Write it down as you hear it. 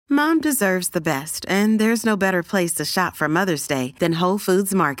Mom deserves the best, and there's no better place to shop for Mother's Day than Whole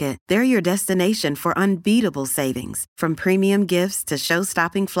Foods Market. They're your destination for unbeatable savings, from premium gifts to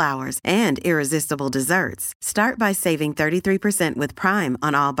show-stopping flowers and irresistible desserts. Start by saving 33% with Prime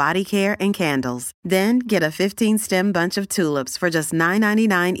on all body care and candles. Then get a 15-stem bunch of tulips for just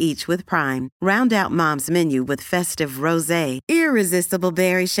 $9.99 each with Prime. Round out Mom's menu with festive rosé, irresistible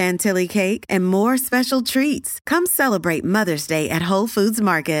berry chantilly cake, and more special treats. Come celebrate Mother's Day at Whole Foods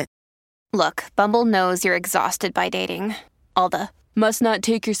Market. Look, Bumble knows you're exhausted by dating. All the must not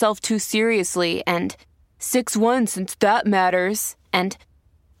take yourself too seriously and 6'1" since that matters. And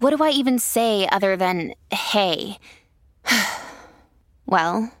what do I even say other than hey?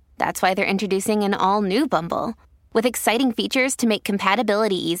 Well, that's why they're introducing an all-new Bumble with exciting features to make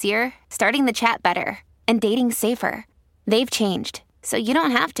compatibility easier, starting the chat better, and dating safer. They've changed, so you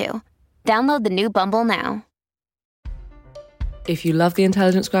don't have to. Download the new Bumble now. If you love the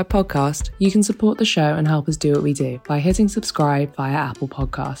Intelligent Squared podcast, you can support the show and help us do what we do by hitting subscribe via Apple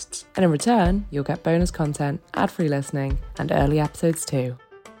Podcasts. And in return, you'll get bonus content, ad-free listening, and early episodes too.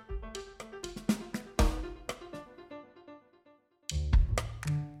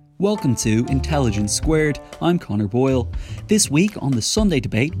 Welcome to Intelligence Squared. I'm Connor Boyle. This week on the Sunday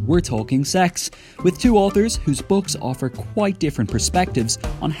Debate, we're talking sex, with two authors whose books offer quite different perspectives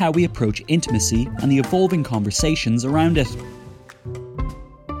on how we approach intimacy and the evolving conversations around it.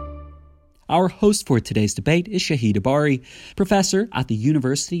 Our host for today's debate is Shahida Bari, Professor at the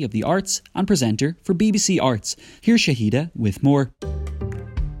University of the Arts and presenter for BBC Arts. Here's Shahida with more.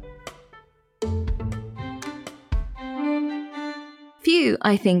 Few,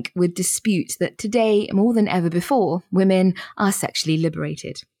 I think, would dispute that today, more than ever before, women are sexually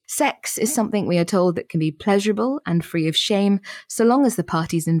liberated. Sex is something we are told that can be pleasurable and free of shame, so long as the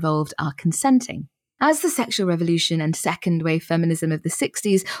parties involved are consenting. As the sexual revolution and second-wave feminism of the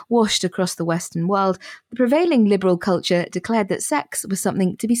 60s washed across the Western world, the prevailing liberal culture declared that sex was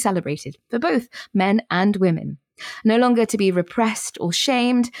something to be celebrated for both men and women. No longer to be repressed or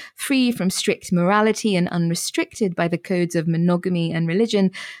shamed, free from strict morality and unrestricted by the codes of monogamy and religion,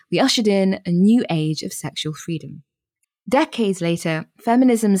 we ushered in a new age of sexual freedom. Decades later,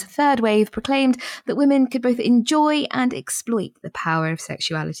 feminism's third wave proclaimed that women could both enjoy and exploit the power of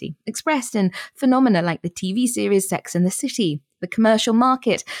sexuality, expressed in phenomena like the TV series Sex and the City, the commercial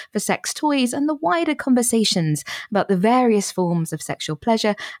market for sex toys, and the wider conversations about the various forms of sexual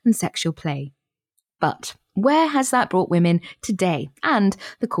pleasure and sexual play. But where has that brought women today and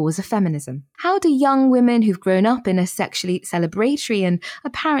the cause of feminism? How do young women who've grown up in a sexually celebratory and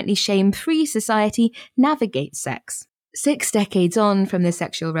apparently shame-free society navigate sex? 6 decades on from the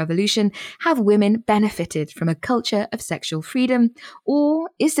sexual revolution, have women benefited from a culture of sexual freedom, or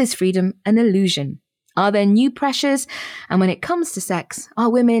is this freedom an illusion? Are there new pressures? And when it comes to sex,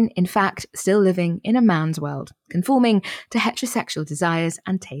 are women, in fact, still living in a man's world, conforming to heterosexual desires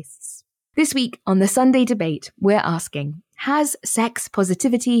and tastes? This week on the Sunday Debate, we're asking, has sex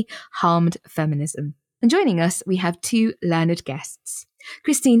positivity harmed feminism? And joining us, we have two learned guests.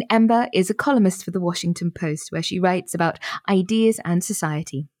 Christine Ember is a columnist for The Washington Post, where she writes about ideas and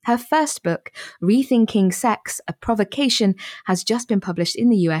society. Her first book, Rethinking Sex, A Provocation, has just been published in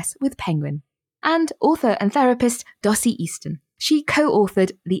the US with Penguin. And author and therapist Dossie Easton. She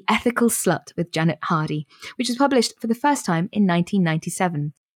co-authored The Ethical Slut with Janet Hardy, which was published for the first time in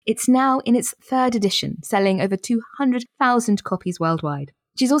 1997. It's now in its third edition, selling over 200,000 copies worldwide.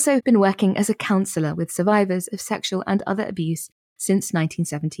 She's also been working as a counsellor with survivors of sexual and other abuse since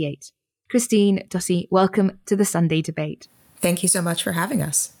 1978. Christine, Dossie, welcome to the Sunday Debate. Thank you so much for having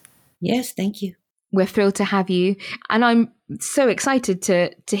us. Yes, thank you. We're thrilled to have you, and I'm so excited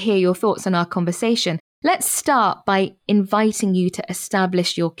to hear your thoughts on our conversation. Let's start by inviting you to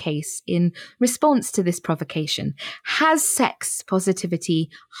establish your case in response to this provocation. Has sex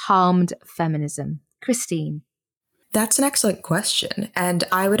positivity harmed feminism? Christine. That's an excellent question. And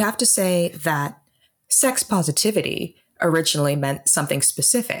I would have to say that sex positivity originally meant something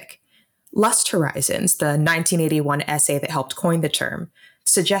specific. Lust Horizons, the 1981 essay that helped coin the term,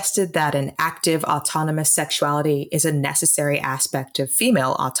 suggested that an active, autonomous sexuality is a necessary aspect of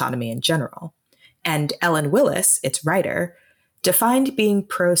female autonomy in general. And Ellen Willis, its writer, defined being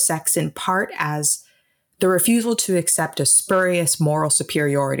pro-sex in part as the refusal to accept a spurious moral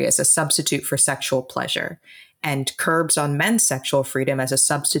superiority as a substitute for sexual pleasure, and curbs on men's sexual freedom as a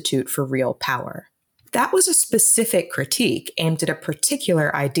substitute for real power. That was a specific critique aimed at a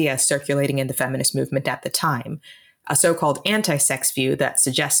particular idea circulating in the feminist movement at the time, a so-called anti-sex view that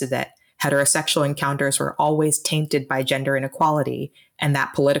suggested that heterosexual encounters were always tainted by gender inequality, and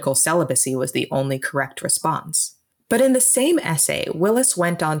that political celibacy was the only correct response. But in the same essay, Willis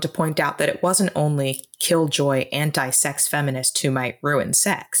went on to point out that it wasn't only killjoy anti-sex feminists who might ruin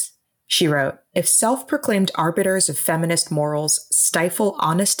sex. She wrote, "If self-proclaimed arbiters of feminist morals stifle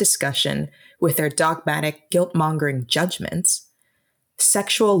honest discussion with their dogmatic, guilt-mongering judgments,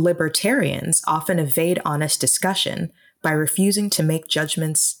 sexual libertarians often evade honest discussion by refusing to make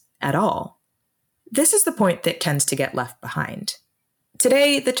judgments at all." This is the point that tends to get left behind.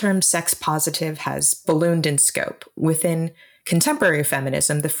 Today, the term sex positive has ballooned in scope. Within contemporary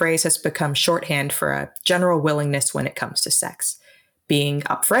feminism, the phrase has become shorthand for a general willingness when it comes to sex, being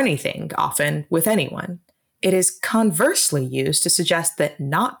up for anything, often with anyone. It is conversely used to suggest that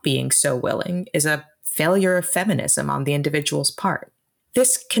not being so willing is a failure of feminism on the individual's part.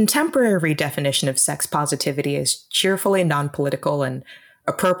 This contemporary redefinition of sex positivity is cheerfully non-political and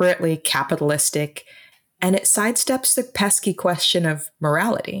appropriately capitalistic, and it sidesteps the pesky question of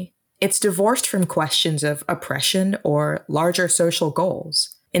morality. It's divorced from questions of oppression or larger social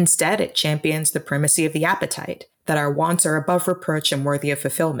goals. Instead, it champions the primacy of the appetite, that our wants are above reproach and worthy of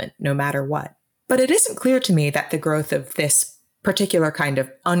fulfillment, no matter what. But it isn't clear to me that the growth of this particular kind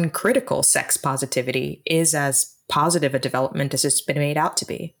of uncritical sex positivity is as positive a development as it's been made out to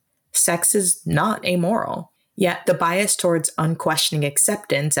be. Sex is not amoral. Yet the bias towards unquestioning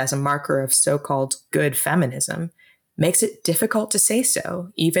acceptance as a marker of so-called good feminism makes it difficult to say so,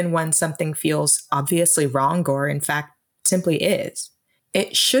 even when something feels obviously wrong or, in fact, simply is.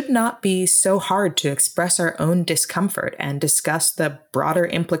 It should not be so hard to express our own discomfort and discuss the broader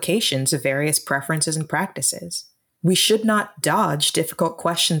implications of various preferences and practices. We should not dodge difficult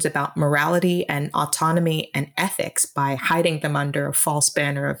questions about morality and autonomy and ethics by hiding them under a false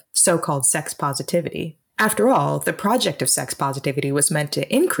banner of so-called sex positivity. After all, the project of sex positivity was meant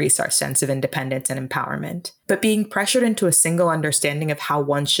to increase our sense of independence and empowerment, but being pressured into a single understanding of how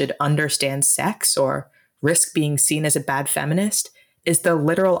one should understand sex or risk being seen as a bad feminist is the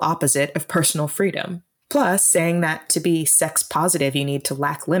literal opposite of personal freedom. Plus, saying that to be sex positive you need to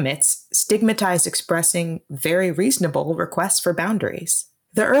lack limits stigmatized expressing very reasonable requests for boundaries.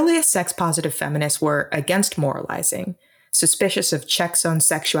 The earliest sex positive feminists were against moralizing, suspicious of checks on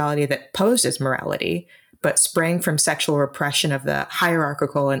sexuality that posed as morality, but sprang from sexual repression of the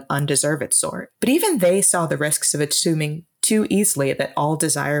hierarchical and undeserved sort. But even they saw the risks of assuming too easily that all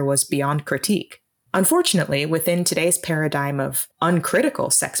desire was beyond critique. Unfortunately, within today's paradigm of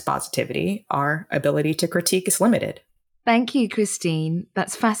uncritical sex positivity, our ability to critique is limited. Thank you, Christine.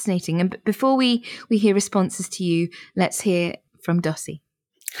 That's fascinating. And before we hear responses to you, let's hear from Dossie.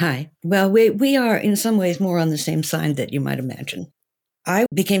 Hi. Well, we are in some ways more on the same side that you might imagine. I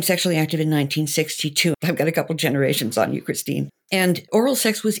became sexually active in 1962. I've got a couple generations on you, Christine. And oral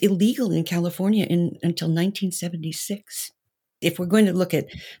sex was illegal in California until 1976. If we're going to look at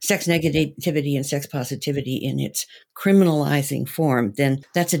sex negativity and sex positivity in its criminalizing form, then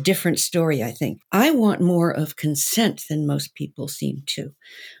that's a different story, I think. I want more of consent than most people seem to.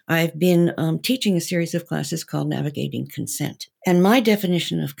 I've been teaching a series of classes called Navigating Consent. And my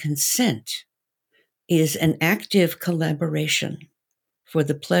definition of consent is an active collaboration for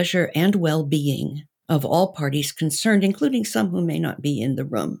the pleasure and well-being of all parties concerned, including some who may not be in the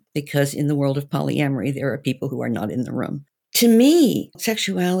room, because in the world of polyamory, there are people who are not in the room. To me,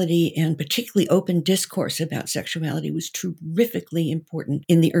 sexuality and particularly open discourse about sexuality was terrifically important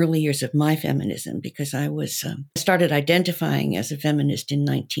in the early years of my feminism because I started identifying as a feminist in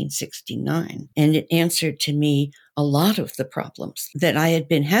 1969, and it answered to me a lot of the problems that I had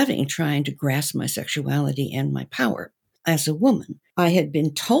been having trying to grasp my sexuality and my power. As a woman, I had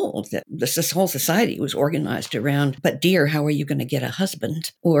been told that this whole society was organized around, but dear, how are you going to get a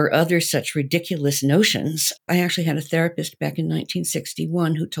husband? Or other such ridiculous notions. I actually had a therapist back in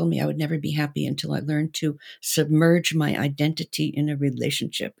 1961 who told me I would never be happy until I learned to submerge my identity in a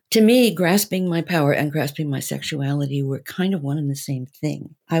relationship. To me, grasping my power and grasping my sexuality were kind of one and the same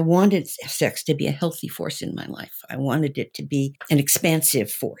thing. I wanted sex to be a healthy force in my life. I wanted it to be an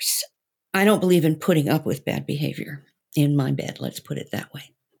expansive force. I don't believe in putting up with bad behavior in my bed, let's put it that way.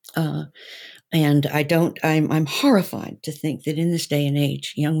 And I'm horrified to think that in this day and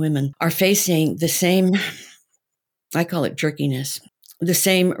age, young women are facing the same, I call it jerkiness, the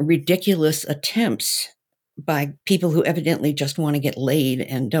same ridiculous attempts by people who evidently just want to get laid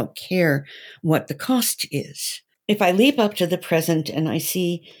and don't care what the cost is. If I leap up to the present and I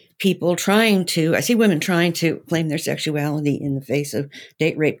see women trying to claim their sexuality in the face of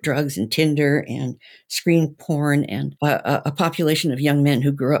date rape, drugs, and Tinder and screen porn and a population of young men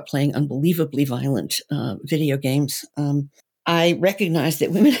who grew up playing unbelievably violent video games. I recognize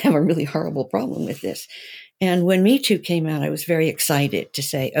that women have a really horrible problem with this. And when Me Too came out, I was very excited to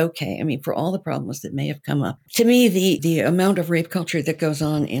say, okay, I mean, for all the problems that may have come up, to me, the amount of rape culture that goes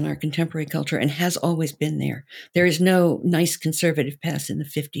on in our contemporary culture and has always been there. There is no nice conservative past in the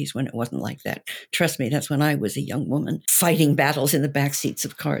 50s when it wasn't like that. Trust me, that's when I was a young woman fighting battles in the back seats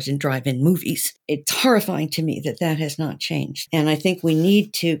of cars in drive-in movies. It's horrifying to me that that has not changed. And I think we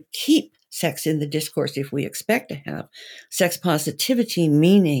need to keep sex in the discourse if we expect to have sex positivity,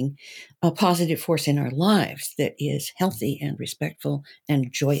 meaning a positive force in our lives that is healthy and respectful and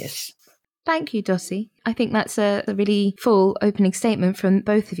joyous. Thank you, Dossie. I think that's a really full opening statement from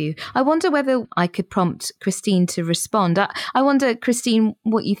both of you. I wonder whether I could prompt Christine to respond. I wonder, Christine,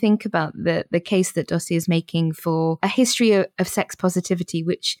 what you think about the case that Dossie is making for a history of sex positivity,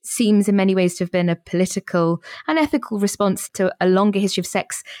 which seems in many ways to have been a political and ethical response to a longer history of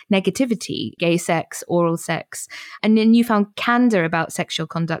sex negativity, gay sex, oral sex, and a newfound candor about sexual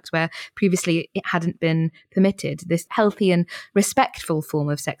conduct where previously it hadn't been permitted, this healthy and respectful form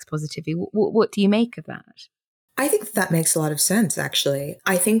of sex positivity. What do you make of that? I think that makes a lot of sense, actually.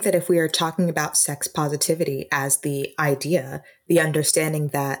 I think that if we are talking about sex positivity as the idea, the understanding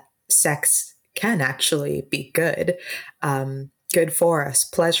that sex can actually be good, good for us,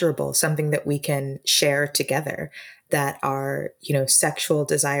 pleasurable, something that we can share together, that our, sexual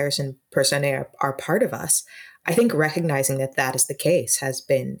desires and personality are part of us. I think recognizing that that is the case has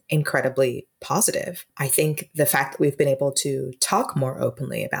been incredibly positive. I think the fact that we've been able to talk more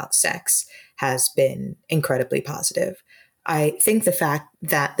openly about sex has been incredibly positive. I think the fact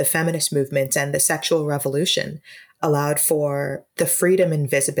that the feminist movement and the sexual revolution allowed for the freedom and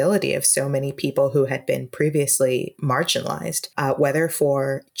visibility of so many people who had been previously marginalized, whether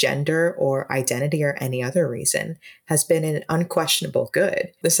for gender or identity or any other reason, has been an unquestionable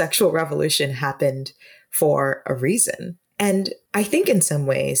good. The sexual revolution happened for a reason. And I think in some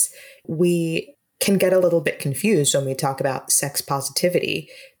ways we can get a little bit confused when we talk about sex positivity,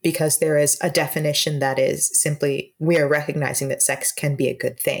 because there is a definition that is simply, we are recognizing that sex can be a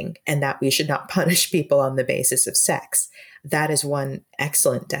good thing and that we should not punish people on the basis of sex. That is one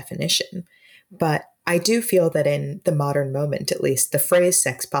excellent definition. But I do feel that in the modern moment, at least, the phrase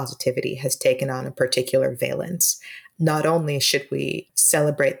sex positivity has taken on a particular valence. Not only should we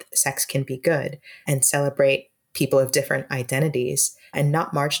celebrate that sex can be good and celebrate people of different identities and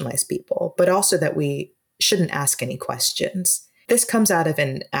not marginalize people, but also that we shouldn't ask any questions. This comes out of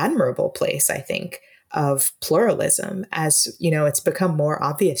an admirable place, I think, of pluralism. As it's become more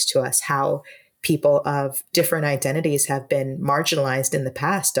obvious to us how people of different identities have been marginalized in the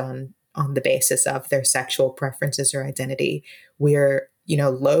past on the basis of their sexual preferences or identity. We're,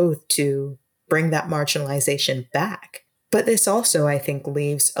 loath to bring that marginalization back. But this also, I think,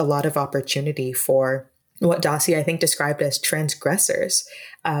 leaves a lot of opportunity for what Dossie, I think, described as transgressors,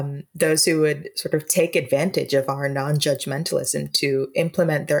 those who would sort of take advantage of our non-judgmentalism to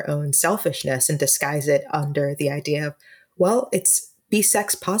implement their own selfishness and disguise it under the idea of, well, it's be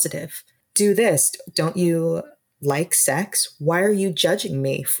sex positive. Do this. Don't you like sex? Why are you judging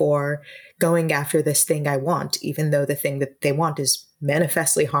me for going after this thing I want, even though the thing that they want is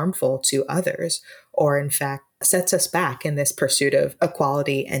manifestly harmful to others, or in fact sets us back in this pursuit of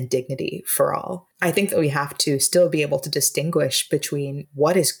equality and dignity for all? I think that we have to still be able to distinguish between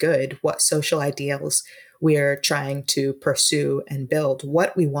what is good, what social ideals we're trying to pursue and build,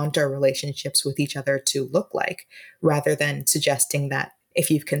 what we want our relationships with each other to look like, rather than suggesting that if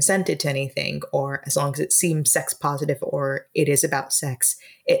you've consented to anything, or as long as it seems sex positive or it is about sex,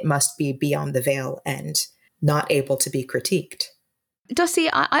 it must be beyond the veil and not able to be critiqued. Dossie,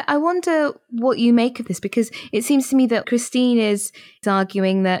 I wonder what you make of this, because it seems to me that Christine is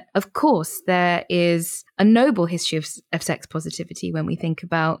arguing that, of course, there is a noble history of sex positivity when we think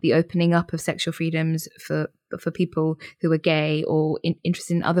about the opening up of sexual freedoms for people who are gay or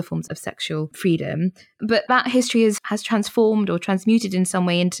interested in other forms of sexual freedom. But that history has transformed or transmuted in some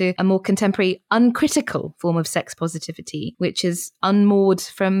way into a more contemporary, uncritical form of sex positivity, which is unmoored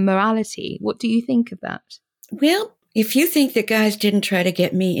from morality. What do you think of that? Well, if you think that guys didn't try to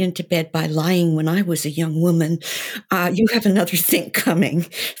get me into bed by lying when I was a young woman, you have another thing coming.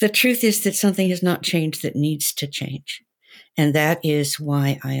 The truth is that something has not changed that needs to change. And that is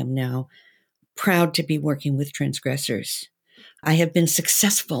why I am now proud to be working with transgressors. I have been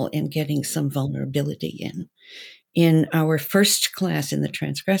successful in getting some vulnerability in. In our first class in the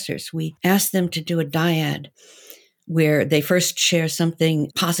transgressors, we asked them to do a dyad where they first share something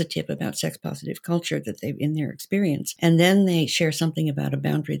positive about sex positive culture that they've in their experience, and then they share something about a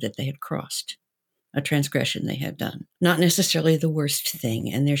boundary that they had crossed. a transgression they had done. Not necessarily the worst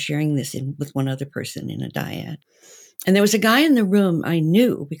thing. And they're sharing this with one other person in a dyad. And there was a guy in the room I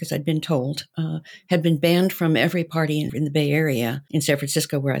knew, because I'd been told, had been banned from every party in the Bay Area in San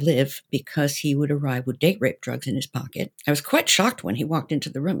Francisco where I live because he would arrive with date rape drugs in his pocket. I was quite shocked when he walked into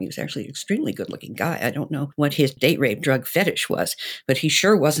the room. He was actually an extremely good-looking guy. I don't know what his date rape drug fetish was, but he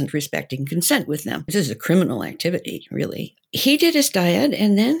sure wasn't respecting consent with them. This is a criminal activity, really. He did his dyad,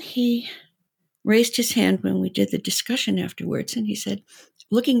 and then he raised his hand when we did the discussion afterwards, and he said,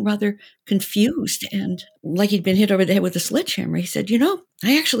 looking rather confused and like he'd been hit over the head with a sledgehammer, he said,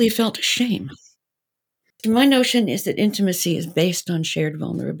 I actually felt shame. My notion is that intimacy is based on shared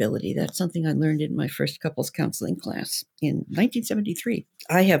vulnerability. That's something I learned in my first couples counseling class in 1973.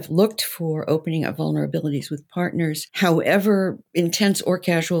 I have looked for opening up vulnerabilities with partners, however intense or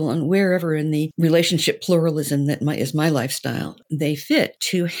casual, and wherever in the relationship pluralism that is my lifestyle, they fit,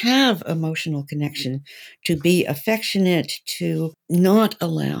 to have emotional connection, to be affectionate, to not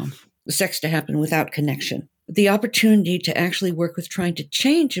allow sex to happen without connection. The opportunity to actually work with trying to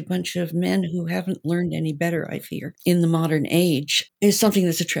change a bunch of men who haven't learned any better, I fear, in the modern age is something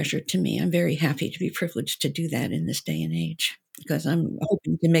that's a treasure to me. I'm very happy to be privileged to do that in this day and age because I'm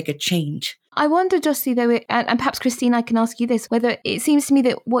hoping to make a change. I wonder, Jossie, though, and perhaps Christine, I can ask you this, whether it seems to me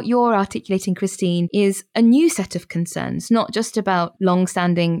that what you're articulating, Christine, is a new set of concerns, not just about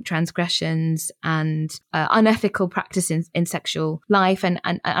long-standing transgressions and unethical practice in sexual life. And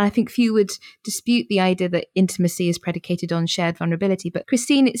I think few would dispute the idea that intimacy is predicated on shared vulnerability. But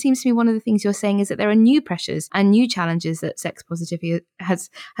Christine, it seems to me one of the things you're saying is that there are new pressures and new challenges that sex positivity has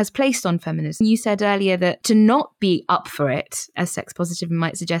placed on feminism. You said earlier that to not be up for it, as sex positivity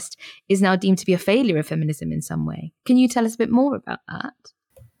might suggest, is now deemed to be a failure of feminism in some way. Can you tell us a bit more about that?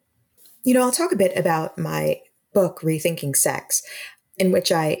 I'll talk a bit about my book, Rethinking Sex, in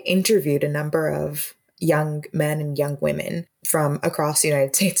which I interviewed a number of young men and young women from across the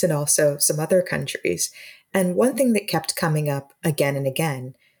United States and also some other countries. And one thing that kept coming up again and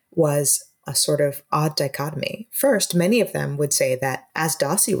again was a sort of odd dichotomy. First, many of them would say that, as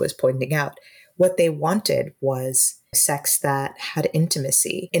Dossie was pointing out, what they wanted was sex that had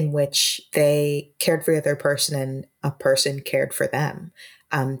intimacy, in which they cared for the other person and a person cared for them.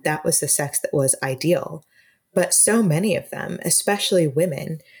 That was the sex that was ideal. But so many of them, especially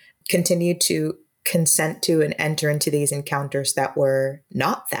women, continued to consent to and enter into these encounters that were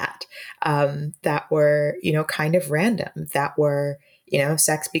not that were, kind of random, that were,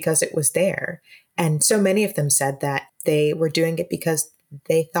 sex because it was there. And so many of them said that they were doing it because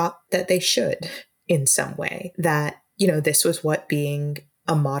they thought that they should in some way, that, this was what being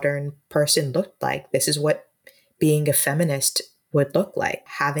a modern person looked like. This is what being a feminist would look like,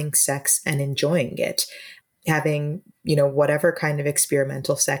 having sex and enjoying it, having, whatever kind of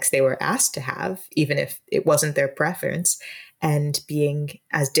experimental sex they were asked to have, even if it wasn't their preference, and being,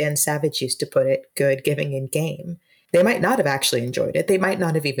 as Dan Savage used to put it, good, giving, and game. They might not have actually enjoyed it. They might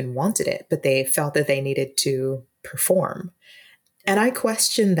not have even wanted it, but they felt that they needed to perform. And I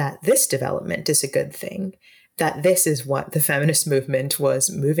question that this development is a good thing, that this is what the feminist movement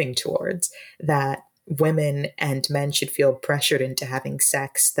was moving towards, that women and men should feel pressured into having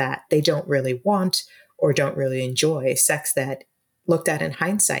sex that they don't really want or don't really enjoy, sex that, looked at in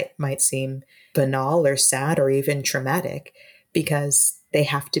hindsight, might seem banal or sad or even traumatic because they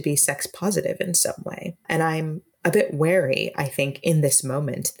have to be sex positive in some way. And I'm a bit wary, I think, in this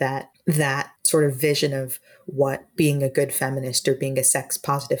moment that sort of vision of what being a good feminist or being a sex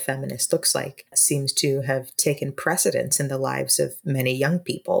positive feminist looks like seems to have taken precedence in the lives of many young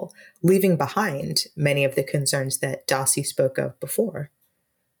people, leaving behind many of the concerns that Dossie spoke of before.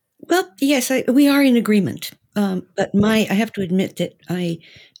 Well, yes, we are in agreement. But I have to admit that I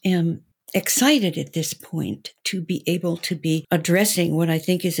am excited at this point to be able to be addressing what I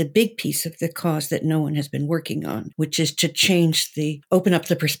think is a big piece of the cause that no one has been working on, which is to open up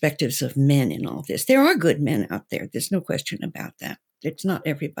the perspectives of men in all this. There are good men out there. There's no question about that. It's not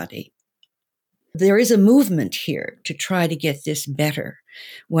everybody. There is a movement here to try to get this better.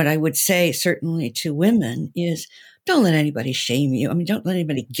 What I would say certainly to women is, don't let anybody shame you. Don't let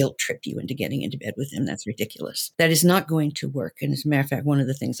anybody guilt trip you into getting into bed with them. That's ridiculous. That is not going to work. And as a matter of fact, one of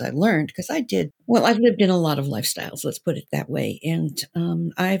the things I learned, because I've lived in a lot of lifestyles, let's put it that way. And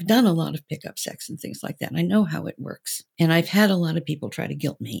I've done a lot of pickup sex and things like that. And I know how it works. And I've had a lot of people try to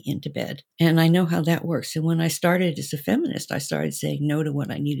guilt me into bed. And I know how that works. And when I started as a feminist, I started saying no to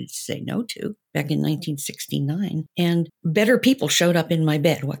what I needed to say no to back in 1969. And better people showed up in my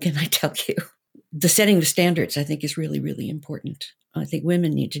bed. What can I tell you? The setting of standards, I think, is really, really important. I think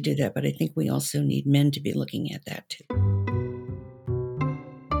women need to do that, but I think we also need men to be looking at that too.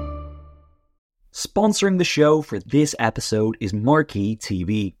 Sponsoring the show for this episode is Marquee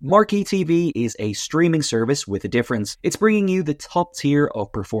TV. Marquee TV is a streaming service with a difference. It's bringing you the top tier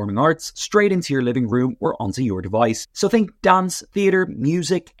of performing arts straight into your living room or onto your device. So think dance, theatre,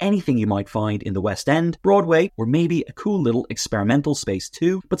 music, anything you might find in the West End, Broadway, or maybe a cool little experimental space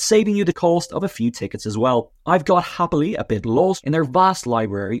too, but saving you the cost of a few tickets as well. I've got happily a bit lost in their vast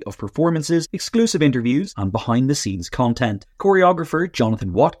library of performances, exclusive interviews, and behind-the-scenes content. Choreographer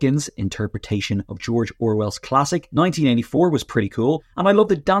Jonathan Watkins' interpretation of George Orwell's classic 1984 was pretty cool, and I love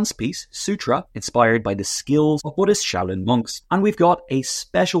the dance piece Sutra, inspired by the skills of Buddhist Shaolin monks. And we've got a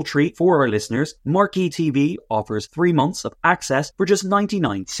special treat for our listeners. Marquee TV offers 3 months of access for just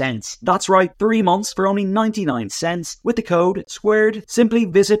 99 cents. That's right, 3 months for only 99 cents. With the code SQUARED, simply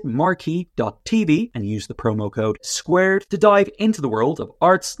visit marquee.tv and use the promo code SQUARED to dive into the world of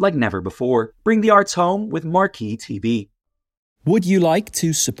arts like never before. Bring the arts home with Marquee TV. Would you like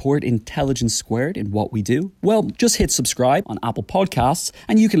to support Intelligence Squared in what we do? Well, just hit subscribe on Apple Podcasts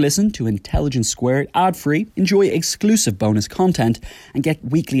and you can listen to Intelligence Squared ad-free, enjoy exclusive bonus content, and get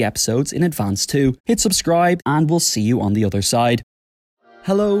weekly episodes in advance too. Hit subscribe and we'll see you on the other side.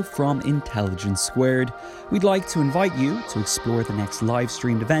 Hello from Intelligence Squared. We'd like to invite you to explore the next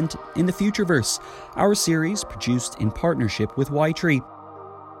live-streamed event in the Futureverse, our series produced in partnership with Y-Tree.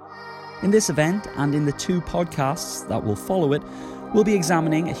 In this event, and in the 2 podcasts that will follow it, we'll be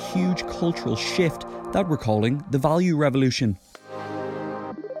examining a huge cultural shift that we're calling the Value Revolution.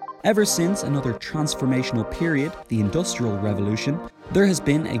 Ever since another transformational period, the Industrial Revolution, there has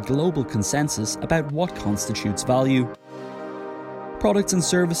been a global consensus about what constitutes value. Products and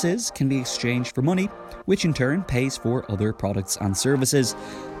services can be exchanged for money, which in turn pays for other products and services.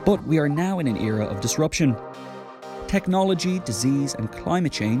 But we are now in an era of disruption. Technology, disease, and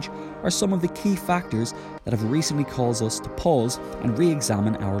climate change are some of the key factors that have recently caused us to pause and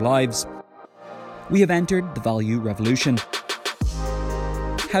re-examine our lives. We have entered the value revolution.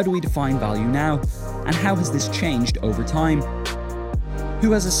 How do we define value now? And how has this changed over time?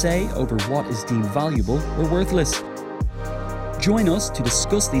 Who has a say over what is deemed valuable or worthless? Join us to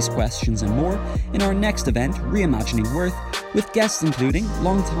discuss these questions and more in our next event, Reimagining Worth, with guests including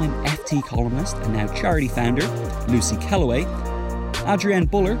longtime FT columnist and now charity founder Lucy Kellaway, Adrienne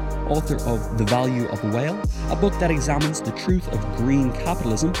Buller, author of The Value of a Whale, a book that examines the truth of green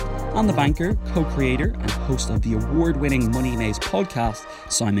capitalism, and the banker, co-creator and host of the award-winning Money Maze podcast,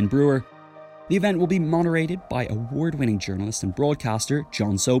 Simon Brewer. The event will be moderated by award-winning journalist and broadcaster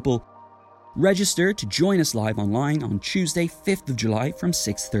John Sopel. Register to join us live online on Tuesday, 5th of July from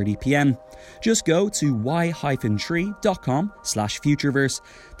 6:30pm. Just go to y-tree.com/futureverse.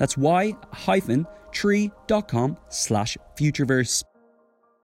 That's y-tree.com/futureverse.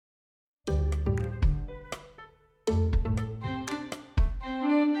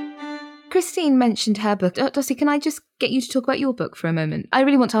 Christine mentioned her book. Dossie, can I just get you to talk about your book for a moment? I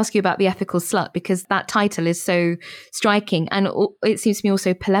really want to ask you about The Ethical Slut because that title is so striking and it seems to me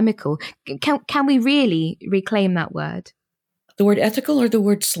also polemical. Can we really reclaim that word? The word ethical or the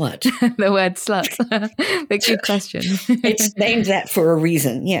word slut? The word slut. The good question. It's named that for a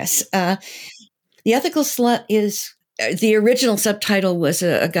reason, yes. The Ethical Slut is... The original subtitle was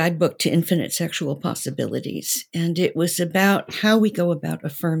a guidebook to infinite sexual possibilities, and it was about how we go about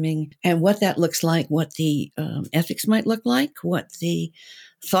affirming and what that looks like, what the ethics might look like, what the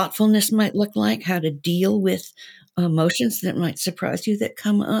thoughtfulness might look like, how to deal with emotions that might surprise you that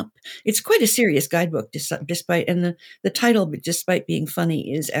come up. It's quite a serious guidebook, despite and the title, despite being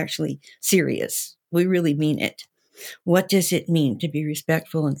funny, is actually serious. We really mean it. What does it mean to be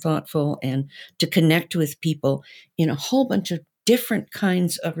respectful and thoughtful and to connect with people in a whole bunch of different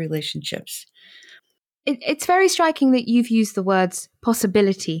kinds of relationships? It's very striking that you've used the words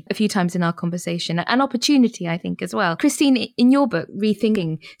possibility a few times in our conversation and opportunity, I think, as well. Christine, in your book,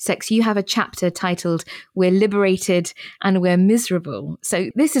 Rethinking Sex, you have a chapter titled We're Liberated and We're Miserable.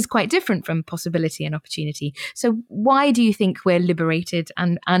 So this is quite different from possibility and opportunity. So why do you think we're liberated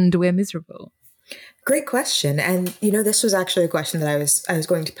and we're miserable? Great question. And, this was actually a question that I was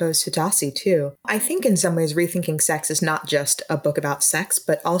going to pose to Dossie too. I think in some ways, Rethinking Sex is not just a book about sex,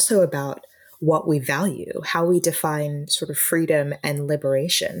 but also about what we value, how we define sort of freedom and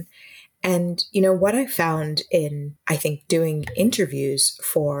liberation. And, what I found in, I think, doing interviews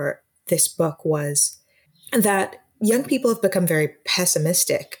for this book was that young people have become very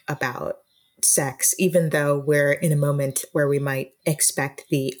pessimistic about sex, even though we're in a moment where we might expect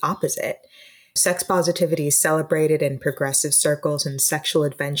the opposite. Sex positivity is celebrated in progressive circles and sexual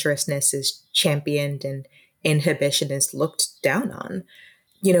adventurousness is championed and inhibition is looked down on.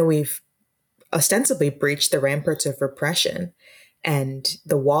 We've ostensibly breached the ramparts of repression. and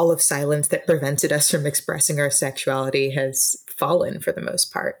the wall of silence that prevented us from expressing our sexuality has fallen for the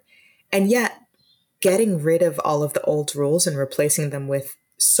most part. And yet, getting rid of all of the old rules and replacing them with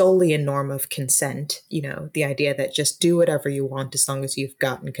solely a norm of consent, the idea that just do whatever you want as long as you've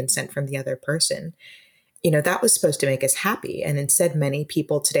gotten consent from the other person, that was supposed to make us happy. And instead, many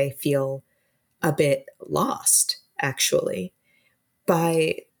people today feel a bit lost, actually,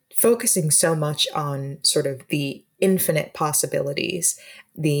 by focusing so much on sort of the infinite possibilities,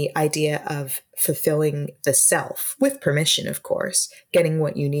 the idea of fulfilling the self, with permission, of course, getting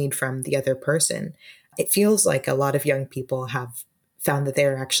what you need from the other person. It feels like a lot of young people have found that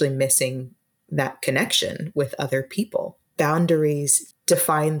they're actually missing that connection with other people. Boundaries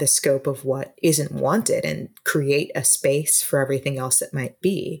define the scope of what isn't wanted and create a space for everything else that might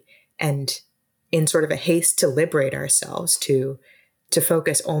be. And in sort of a haste to liberate ourselves, to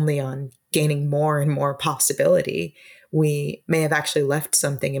focus only on gaining more and more possibility, we may have actually left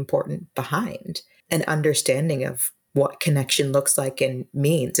something important behind. An understanding of what connection looks like and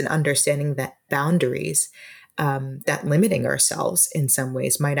means, and understanding that boundaries, that limiting ourselves in some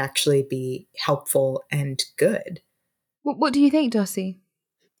ways might actually be helpful and good. What do you think, Dossie?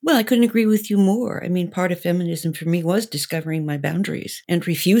 Well, I couldn't agree with you more. I mean, part of feminism for me was discovering my boundaries and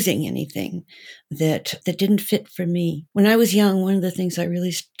refusing anything that didn't fit for me. When I was young, one of the things I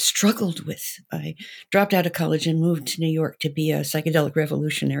really struggled with, I dropped out of college and moved to New York to be a psychedelic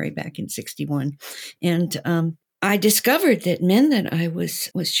revolutionary back in 1961. And I discovered that men that I was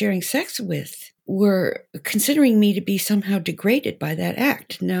sharing sex with were considering me to be somehow degraded by that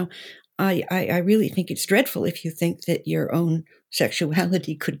act. Now, I really think it's dreadful if you think that your own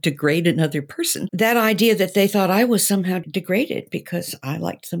sexuality could degrade another person. That idea that they thought I was somehow degraded because I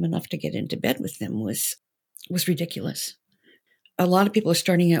liked them enough to get into bed with them was ridiculous. A lot of people are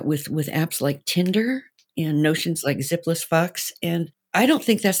starting out with apps like Tinder and notions like Zipless Fox, and I don't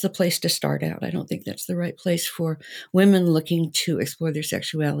think that's the place to start out. I don't think that's the right place for women looking to explore their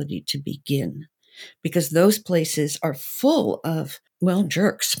sexuality to begin, because those places are full of, well,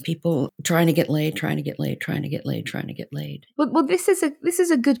 jerks, people trying to get laid. Well, this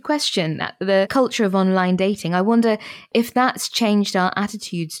is a good question. The culture of online dating. I wonder if that's changed our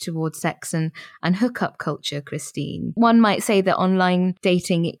attitudes towards sex and hookup culture, Christine. One might say that online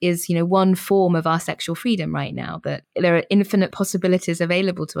dating is, one form of our sexual freedom right now, that there are infinite possibilities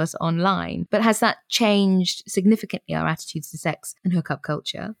available to us online. But has that changed significantly our attitudes to sex and hookup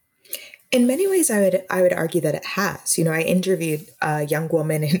culture? In many ways, I would argue that it has. I interviewed a young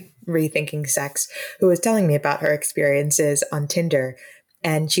woman in Rethinking Sex who was telling me about her experiences on Tinder.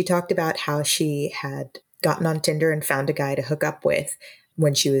 And she talked about how she had gotten on Tinder and found a guy to hook up with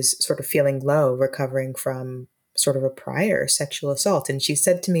when she was sort of feeling low, recovering from sort of a prior sexual assault. And she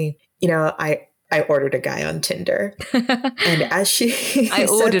said to me, I ordered a guy on Tinder. And as she I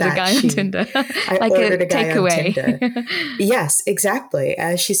ordered a guy on Tinder. I ordered a guy on Tinder. Yes, exactly.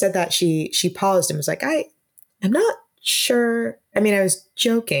 As she said that, she paused and was like, I'm not sure. I mean, I was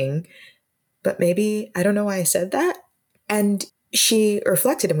joking, but maybe I don't know why I said that. And she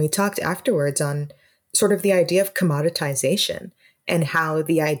reflected, and we talked afterwards on sort of the idea of commoditization, and how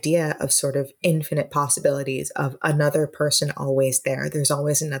the idea of sort of infinite possibilities of another person always there, there's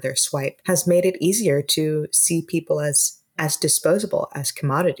always another swipe, has made it easier to see people as disposable, as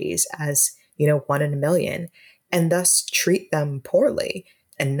commodities, as, one in a million, and thus treat them poorly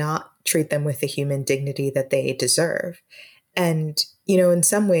and not treat them with the human dignity that they deserve. And, in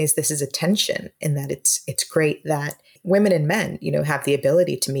some ways, this is a tension in that it's great that women and men, have the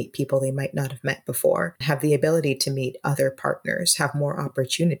ability to meet people they might not have met before, have the ability to meet other partners, have more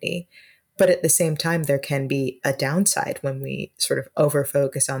opportunity. But at the same time, there can be a downside when we sort of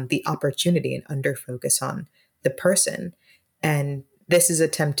over-focus on the opportunity and under-focus on the person. And this is a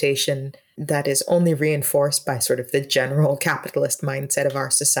temptation that is only reinforced by sort of the general capitalist mindset of our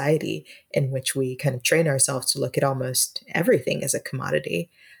society, in which we kind of train ourselves to look at almost everything as a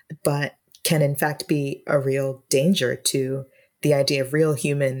commodity, but can in fact be a real danger to the idea of real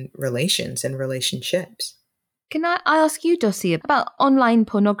human relations and relationships. Can I ask you, Dossie, about online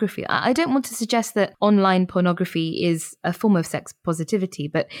pornography? I don't want to suggest that online pornography is a form of sex positivity,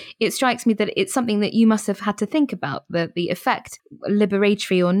 but it strikes me that it's something that you must have had to think about, the effect,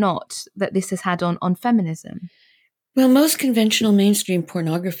 liberatory or not, that this has had on feminism. Well, most conventional mainstream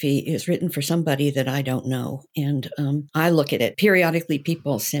pornography is written for somebody that I don't know. And I look at it. Periodically,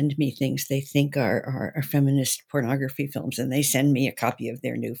 people send me things they think are feminist pornography films, and they send me a copy of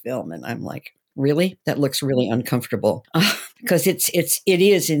their new film. And I'm like, really? That looks really uncomfortable. because it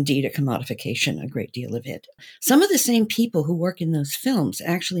is indeed a commodification, a great deal of it. Some of the same people who work in those films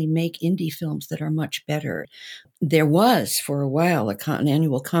actually make indie films that are much better. There was, for a while, an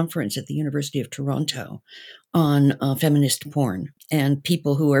annual conference at the University of Toronto on feminist porn, and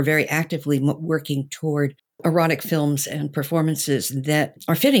people who are very actively working toward erotic films and performances that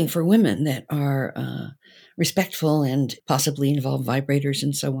are fitting for women, that are respectful and possibly involve vibrators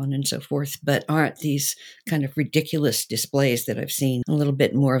and so on and so forth, but aren't these kind of ridiculous displays that I've seen. A little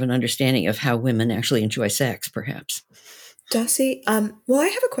bit more of an understanding of how women actually enjoy sex, perhaps. Dossie, well, I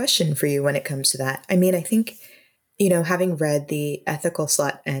have a question for you when it comes to that. I mean, I think, having read The Ethical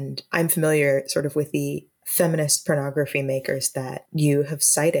Slut, and I'm familiar sort of with the feminist pornography makers that you have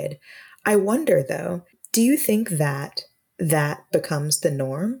cited. I wonder, though, do you think that that becomes the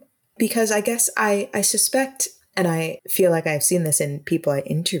norm? Because I guess I suspect, and I feel like I've seen this in people I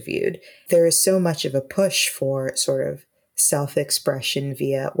interviewed, there is so much of a push for sort of self-expression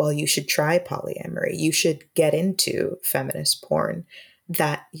via, well, you should try polyamory, you should get into feminist porn,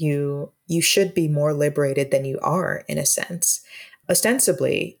 that you should be more liberated than you are, in a sense.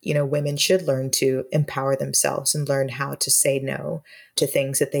 Ostensibly, women should learn to empower themselves and learn how to say no to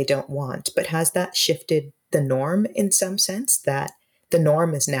things that they don't want. But has that shifted the norm in some sense, that the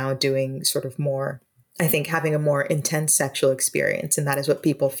norm is now doing sort of more, I think, having a more intense sexual experience, and that is what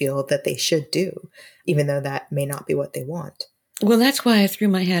people feel that they should do, even though that may not be what they want? Well, that's why I threw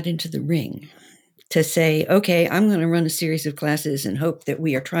my hat into the ring, to say, okay, I'm going to run a series of classes and hope that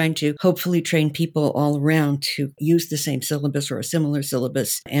we are trying to hopefully train people all around to use the same syllabus or a similar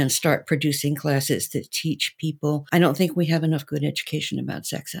syllabus and start producing classes that teach people. I don't think we have enough good education about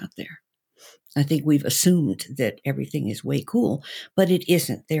sex out there. I think we've assumed that everything is way cool, but it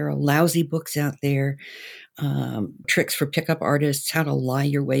isn't. There are lousy books out there, tricks for pickup artists, how to lie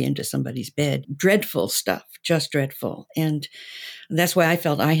your way into somebody's bed. Dreadful stuff, just dreadful. And that's why I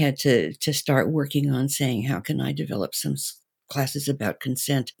felt I had to start working on saying, how can I develop some classes about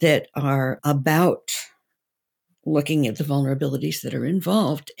consent that are about looking at the vulnerabilities that are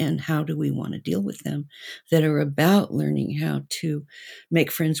involved and how do we want to deal with them, that are about learning how to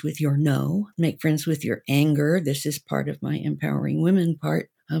make friends with your no, make friends with your anger. This is part of my empowering women part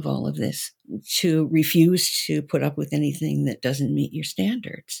of all of this, to refuse to put up with anything that doesn't meet your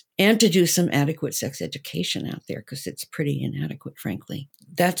standards, and to do some adequate sex education out there, because it's pretty inadequate, frankly.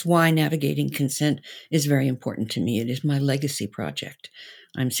 That's why navigating consent is very important to me. It is my legacy project.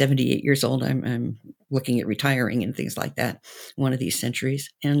 I'm 78 years old. I'm looking at retiring and things like that one of these centuries.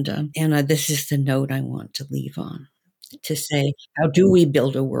 And this is the note I want to leave on, to say, how do we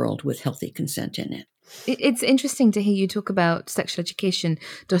build a world with healthy consent in it? It's interesting to hear you talk about sexual education,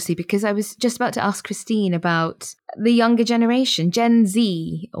 Dossie, because I was just about to ask Christine about the younger generation, Gen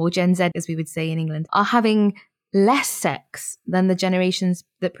Z, or Gen Z, as we would say in England, are having less sex than the generations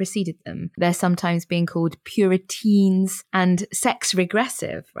that preceded them. They're sometimes being called Puritans and sex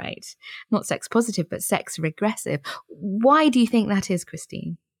regressive, right? Not sex positive, but sex regressive. Why do you think that is,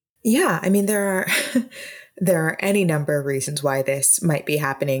 Christine? Yeah, I mean, there are any number of reasons why this might be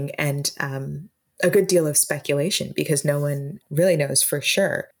happening, and a good deal of speculation, because no one really knows for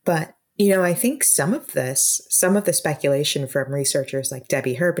sure. But I think some of the speculation from researchers like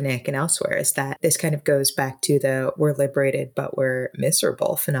Debbie Herbenick and elsewhere is that this kind of goes back to the we're liberated, but we're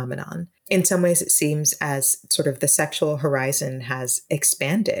miserable phenomenon. In some ways, it seems as sort of the sexual horizon has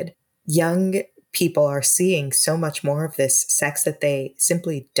expanded. Young people are seeing so much more of this sex that they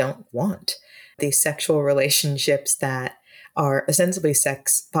simply don't want. These sexual relationships that are ostensibly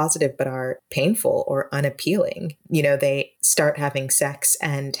sex positive, but are painful or unappealing. They start having sex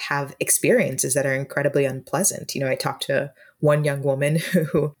and have experiences that are incredibly unpleasant. I talked to one young woman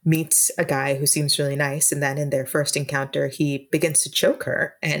who meets a guy who seems really nice, and then in their first encounter, he begins to choke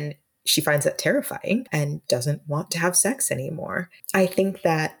her, and she finds that terrifying and doesn't want to have sex anymore. I think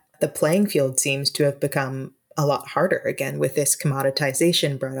that the playing field seems to have become a lot harder again with this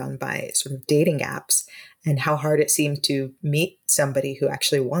commoditization brought on by sort of dating apps, and how hard it seems to meet somebody who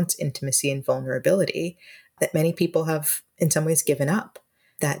actually wants intimacy and vulnerability, that many people have in some ways given up,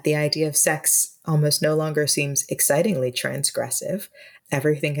 that the idea of sex almost no longer seems excitingly transgressive.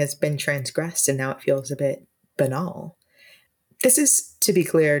 Everything has been transgressed and now it feels a bit banal. This is, to be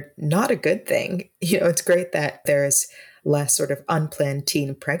clear, not a good thing. It's great that there is less sort of unplanned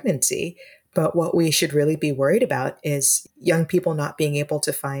teen pregnancy, but what we should really be worried about is young people not being able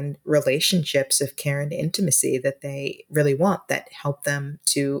to find relationships of care and intimacy that they really want, that help them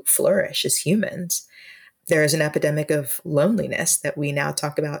to flourish as humans. There is an epidemic of loneliness that we now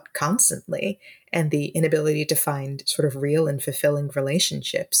talk about constantly, and the inability to find sort of real and fulfilling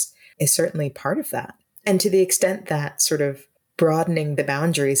relationships is certainly part of that. And to the extent that sort of broadening the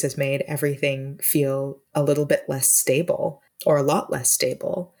boundaries has made everything feel a little bit less stable, or a lot less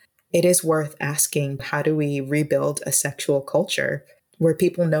stable, it is worth asking, how do we rebuild a sexual culture where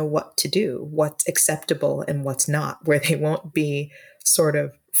people know what to do, what's acceptable and what's not, where they won't be sort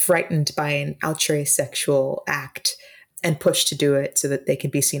of frightened by an outre sexual act and pushed to do it so that they can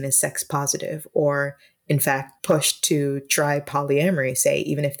be seen as sex positive, or in fact pushed to try polyamory, say,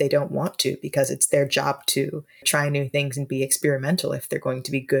 even if they don't want to, because it's their job to try new things and be experimental if they're going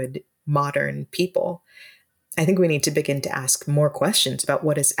to be good modern people. I think we need to begin to ask more questions about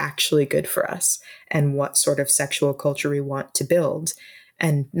what is actually good for us and what sort of sexual culture we want to build,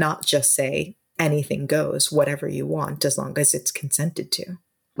 and not just say anything goes, whatever you want, as long as it's consented to.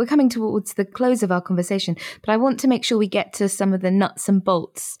 We're coming towards the close of our conversation, but I want to make sure we get to some of the nuts and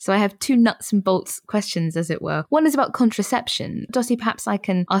bolts. So I have two nuts and bolts questions, as it were. One is about contraception. Dossie, perhaps I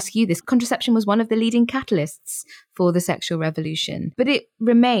can ask you this. Contraception was one of the leading catalysts for the sexual revolution, but it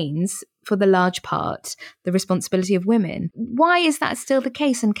remains, for the large part, the responsibility of women. Why is that still the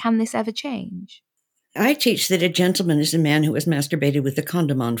case, and can this ever change? I teach that a gentleman is a man who has masturbated with a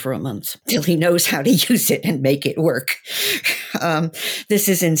condom on for a month till he knows how to use it and make it work. This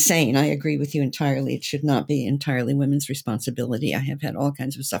is insane. I agree with you entirely. It should not be entirely women's responsibility. I have had all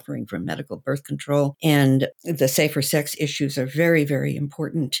kinds of suffering from medical birth control, and the safer sex issues are very, very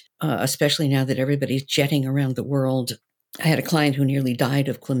important, especially now that everybody's jetting around the world. I had a client who nearly died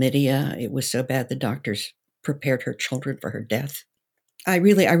of chlamydia. It was so bad the doctors prepared her children for her death. I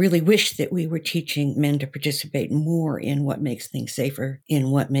really wish that we were teaching men to participate more in what makes things safer, in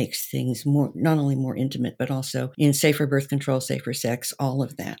what makes things more, not only more intimate, but also in safer birth control, safer sex, all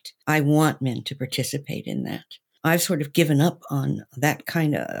of that. I want men to participate in that. I've sort of given up on that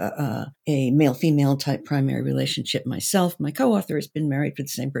kind of a male-female type primary relationship myself. My co-author has been married to the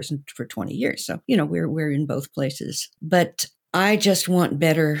same person for 20 years. So, we're in both places. But I just want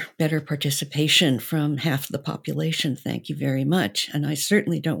better participation from half the population. Thank you very much. And I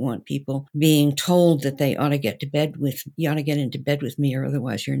certainly don't want people being told that they ought to get into bed with me, or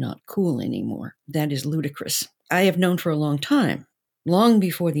otherwise you're not cool anymore. That is ludicrous. I have known for a long time, long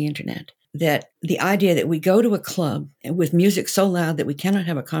before the internet, that the idea that we go to a club with music so loud that we cannot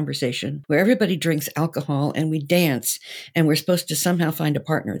have a conversation, where everybody drinks alcohol and we dance, and we're supposed to somehow find a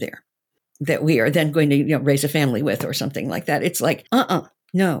partner there that we are then going to raise a family with or something like that. It's like,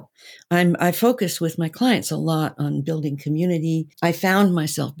 no. I focus with my clients a lot on building community. I found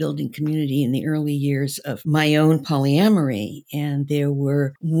myself building community in the early years of my own polyamory, and there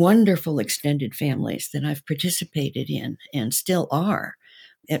were wonderful extended families that I've participated in and still are.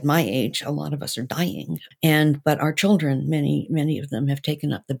 At my age, a lot of us are dying. But our children, many of them have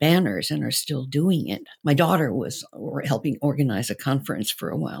taken up the banners and are still doing it. My daughter was helping organize a conference for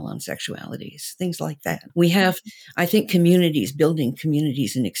a while on sexualities, things like that. We have, I think, building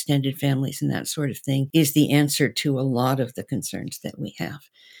communities and extended families and that sort of thing is the answer to a lot of the concerns that we have.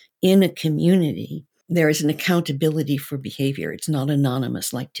 In a community, there is an accountability for behavior. It's not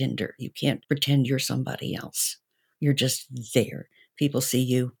anonymous like Tinder. You can't pretend you're somebody else. You're just there. People see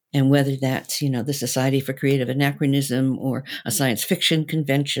you. And whether that's, the Society for Creative Anachronism or a science fiction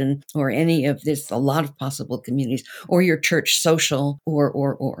convention or any of this, a lot of possible communities, or your church social,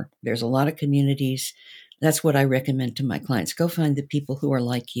 or. There's a lot of communities. That's what I recommend to my clients. Go find the people who are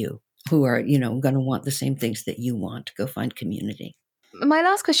like you, who are, going to want the same things that you want. Go find community. My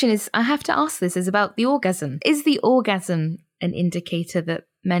last question is, I have to ask this, is about the orgasm. Is the orgasm an indicator that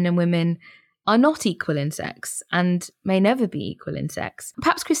men and women are not equal in sex and may never be equal in sex?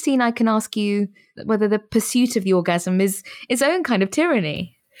 Perhaps, Christine, I can ask you whether the pursuit of the orgasm is its own kind of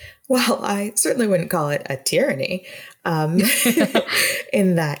tyranny. Well, I certainly wouldn't call it a tyranny,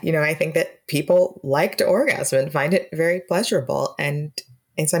 in that, I think that people like to orgasm and find it very pleasurable. And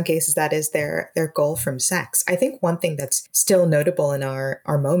in some cases, that is their goal from sex. I think one thing that's still notable in our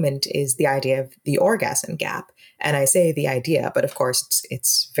moment is the idea of the orgasm gap. And I say the idea, but of course,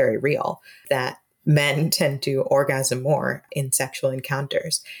 it's very real that men tend to orgasm more in sexual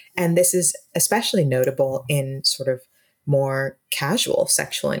encounters. And this is especially notable in sort of more casual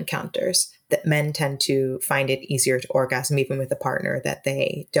sexual encounters, that men tend to find it easier to orgasm even with a partner that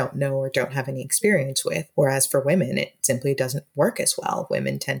they don't know or don't have any experience with. Whereas for women, it simply doesn't work as well.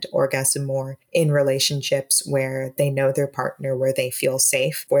 Women tend to orgasm more in relationships where they know their partner, where they feel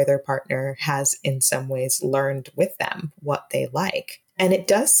safe, where their partner has in some ways learned with them what they like. And it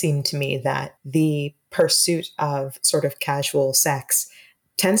does seem to me that the pursuit of sort of casual sex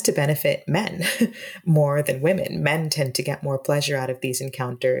tends to benefit men more than women. Men tend to get more pleasure out of these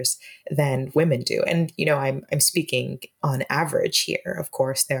encounters than women do. And, I'm speaking on average here. Of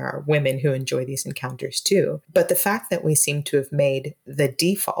course, there are women who enjoy these encounters too. But the fact that we seem to have made the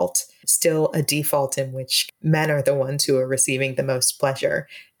default still a default in which men are the ones who are receiving the most pleasure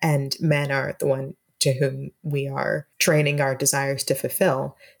and men are the one to whom we are training our desires to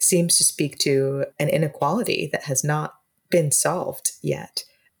fulfill seems to speak to an inequality that has not been solved yet,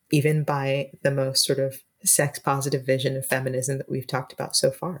 even by the most sort of sex positive vision of feminism that we've talked about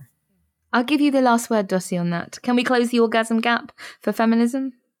so far. I'll give you the last word, Dossie, on that. Can we close the orgasm gap for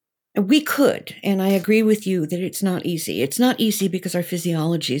feminism? We could, and I agree with you that it's not easy. It's not easy because our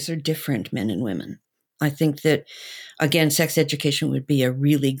physiologies are different, men and women. I think that, again, sex education would be a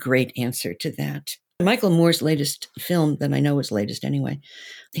really great answer to that. Michael Moore's latest film, that I know is latest anyway,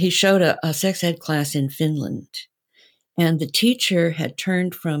 he showed a sex ed class in Finland. And the teacher had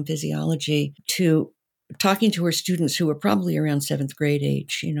turned from physiology to talking to her students who were probably around 7th grade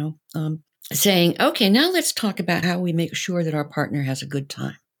age, saying, okay, now let's talk about how we make sure that our partner has a good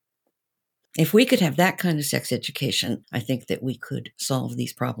time. If we could have that kind of sex education, I think that we could solve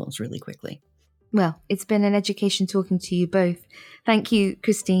these problems really quickly. Well, it's been an education talking to you both. Thank you,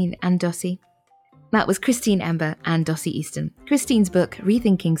 Christine and Dossie. That was Christine Ember and Dossie Easton. Christine's book,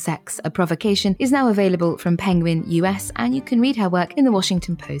 Rethinking Sex, A Provocation, is now available from Penguin US, and you can read her work in the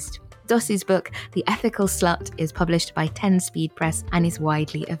Washington Post. Dossie's book, The Ethical Slut, is published by 10 Speed Press and is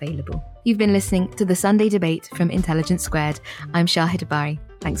widely available. You've been listening to The Sunday Debate from Intelligence Squared. I'm Shahid Abari.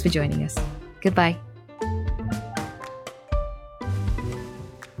 Thanks for joining us. Goodbye.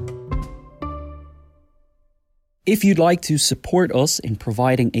 If you'd like to support us in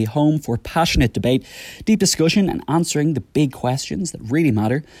providing a home for passionate debate, deep discussion and answering the big questions that really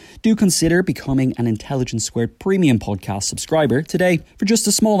matter, do consider becoming an Intelligence Squared Premium Podcast subscriber today. For just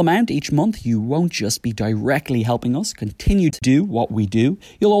a small amount each month, you won't just be directly helping us continue to do what we do,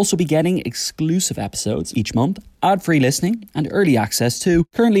 you'll also be getting exclusive episodes each month, ad-free listening and early access to,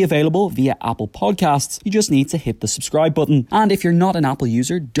 currently available via Apple Podcasts. You just need to hit the subscribe button. And if you're not an Apple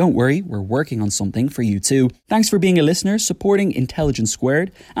user, don't worry, we're working on something for you too. Thanks for being a listener, supporting Intelligence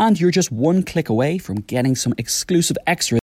Squared, and you're just one click away from getting some exclusive extras